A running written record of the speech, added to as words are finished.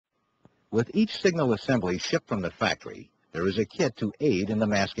With each signal assembly shipped from the factory, there is a kit to aid in the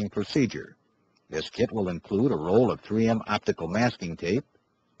masking procedure. This kit will include a roll of 3M optical masking tape,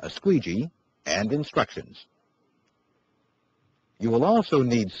 a squeegee, and instructions. You will also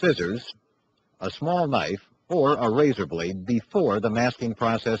need scissors, a small knife, or a razor blade before the masking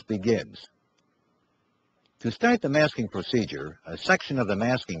process begins. To start the masking procedure, a section of the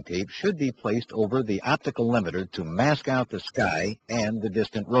masking tape should be placed over the optical limiter to mask out the sky and the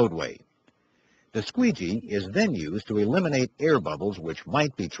distant roadway. The squeegee is then used to eliminate air bubbles which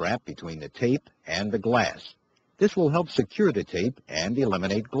might be trapped between the tape and the glass. This will help secure the tape and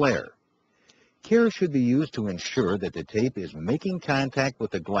eliminate glare. Care should be used to ensure that the tape is making contact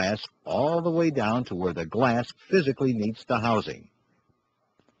with the glass all the way down to where the glass physically meets the housing.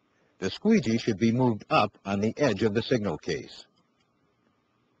 The squeegee should be moved up on the edge of the signal case.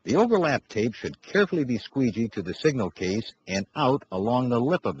 The overlap tape should carefully be squeegeed to the signal case and out along the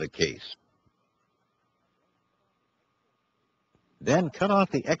lip of the case. Then cut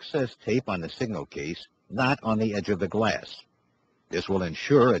off the excess tape on the signal case, not on the edge of the glass. This will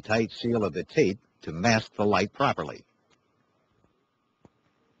ensure a tight seal of the tape to mask the light properly.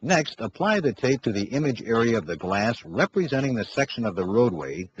 Next, apply the tape to the image area of the glass representing the section of the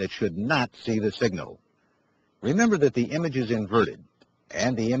roadway that should not see the signal. Remember that the image is inverted,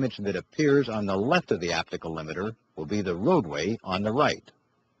 and the image that appears on the left of the optical limiter will be the roadway on the right.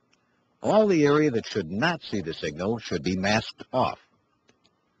 All the area that should not see the signal should be masked off.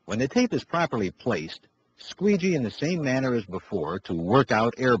 When the tape is properly placed, squeegee in the same manner as before to work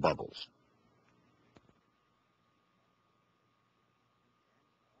out air bubbles.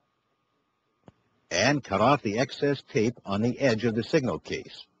 And cut off the excess tape on the edge of the signal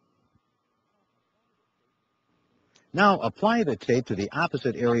case. Now apply the tape to the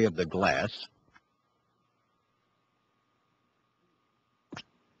opposite area of the glass,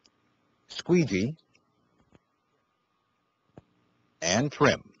 squeegee, and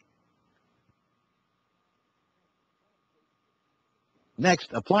trim. Next,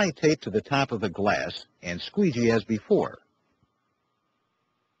 apply tape to the top of the glass and squeegee as before.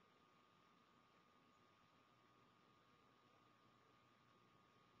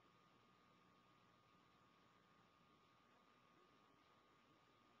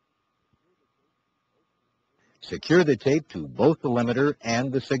 Secure the tape to both the limiter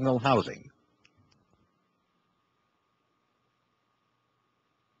and the signal housing.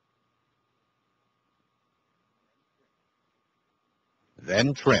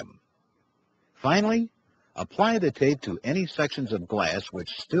 Then trim. Finally, apply the tape to any sections of glass which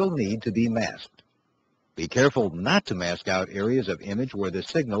still need to be masked. Be careful not to mask out areas of image where the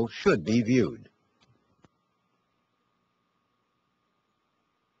signal should be viewed.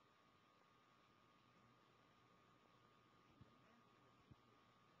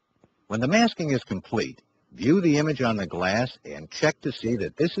 When the masking is complete, view the image on the glass and check to see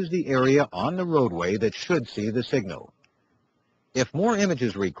that this is the area on the roadway that should see the signal. If more image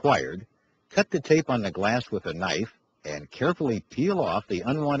is required, cut the tape on the glass with a knife and carefully peel off the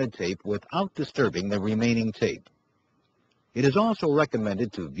unwanted tape without disturbing the remaining tape. It is also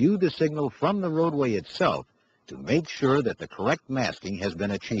recommended to view the signal from the roadway itself to make sure that the correct masking has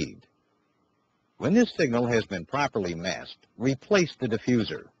been achieved. When this signal has been properly masked, replace the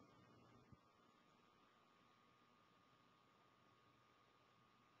diffuser.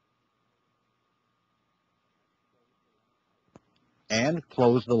 And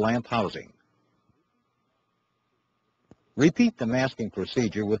close the lamp housing. Repeat the masking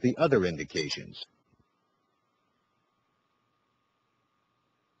procedure with the other indications.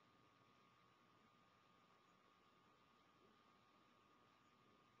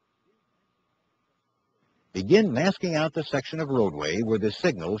 Begin masking out the section of roadway where the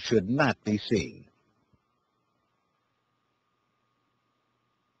signal should not be seen.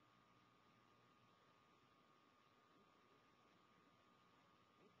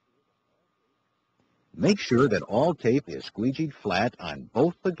 Make sure that all tape is squeegeed flat on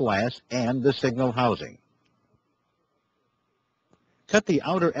both the glass and the signal housing. Cut the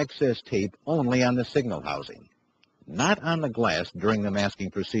outer excess tape only on the signal housing, not on the glass during the masking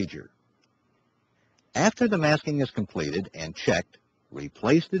procedure. After the masking is completed and checked,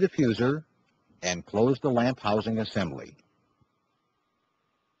 replace the diffuser and close the lamp housing assembly.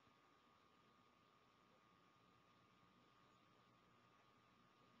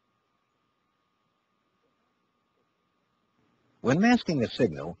 When masking a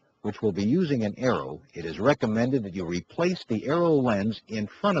signal, which will be using an arrow, it is recommended that you replace the arrow lens in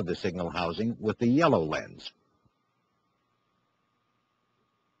front of the signal housing with the yellow lens.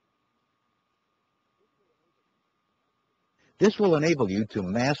 This will enable you to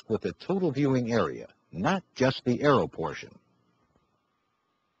mask with the total viewing area, not just the arrow portion.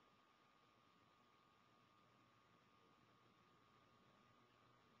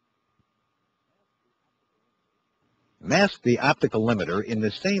 Mask the optical limiter in the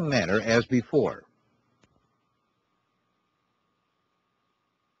same manner as before.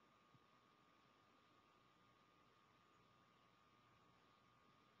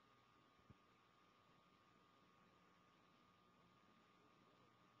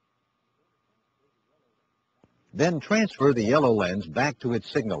 Then transfer the yellow lens back to its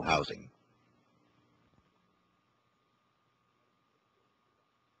signal housing.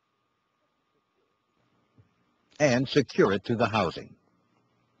 And secure it to the housing.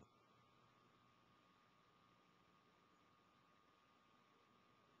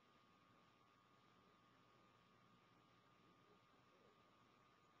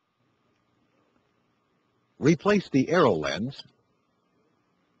 Replace the arrow lens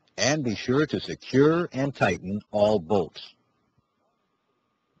and be sure to secure and tighten all bolts.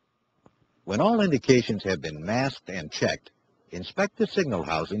 When all indications have been masked and checked, inspect the signal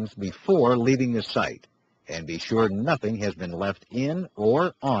housings before leaving the site and be sure nothing has been left in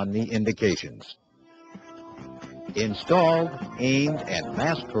or on the indications. Installed, aimed, and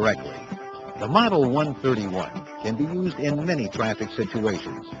masked correctly, the Model 131 can be used in many traffic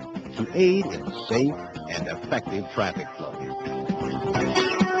situations to aid in safe and effective traffic flow.